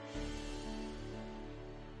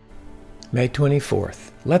May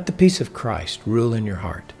 24th. Let the peace of Christ rule in your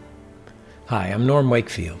heart. Hi, I'm Norm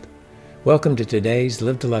Wakefield. Welcome to today's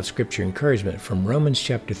Live to Love Scripture encouragement from Romans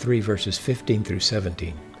chapter 3, verses 15 through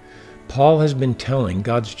 17. Paul has been telling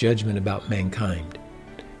God's judgment about mankind.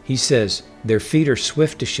 He says, "Their feet are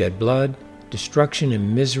swift to shed blood, destruction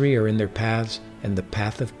and misery are in their paths, and the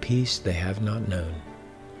path of peace they have not known."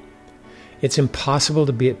 It's impossible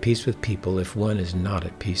to be at peace with people if one is not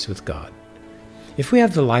at peace with God. If we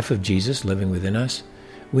have the life of Jesus living within us,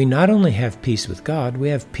 we not only have peace with God, we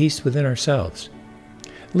have peace within ourselves.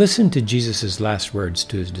 Listen to Jesus' last words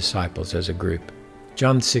to his disciples as a group.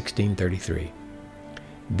 John 16:33.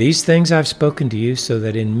 "These things I've spoken to you so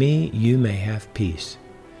that in me you may have peace.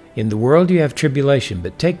 In the world you have tribulation,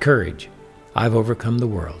 but take courage. I've overcome the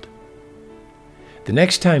world." The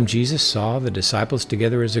next time Jesus saw the disciples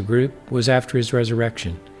together as a group was after his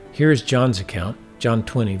resurrection. Here is John's account, John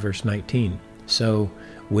 20, verse 19. "So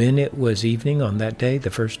when it was evening on that day, the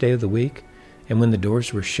first day of the week, and when the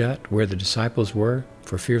doors were shut where the disciples were,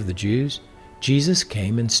 for fear of the Jews, Jesus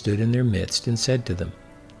came and stood in their midst and said to them,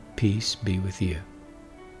 'Peace be with you.'"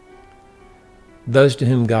 Those to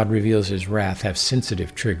whom God reveals his wrath have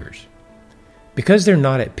sensitive triggers. Because they're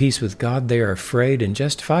not at peace with God, they are afraid, and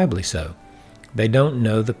justifiably so. They don't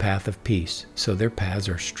know the path of peace, so their paths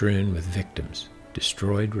are strewn with victims,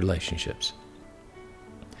 destroyed relationships.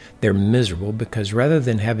 They're miserable because rather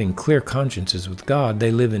than having clear consciences with God,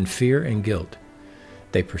 they live in fear and guilt.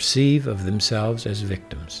 They perceive of themselves as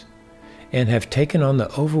victims and have taken on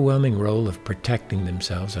the overwhelming role of protecting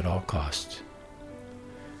themselves at all costs.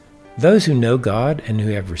 Those who know God and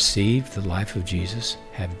who have received the life of Jesus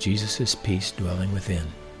have Jesus' peace dwelling within.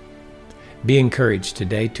 Be encouraged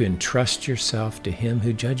today to entrust yourself to him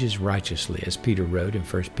who judges righteously, as Peter wrote in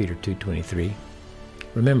 1 Peter 2:23.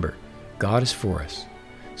 Remember, God is for us,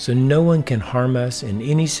 so no one can harm us in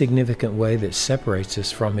any significant way that separates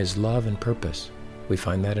us from his love and purpose. We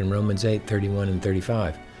find that in Romans 8:31 and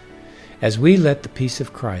 35. As we let the peace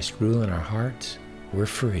of Christ rule in our hearts, we're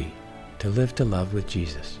free to live to love with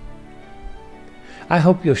Jesus. I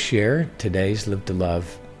hope you'll share today's Live to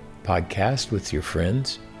Love podcast with your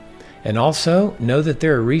friends. And also know that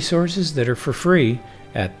there are resources that are for free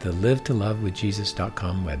at the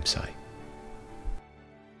LiveToLoveWithJesus.com website.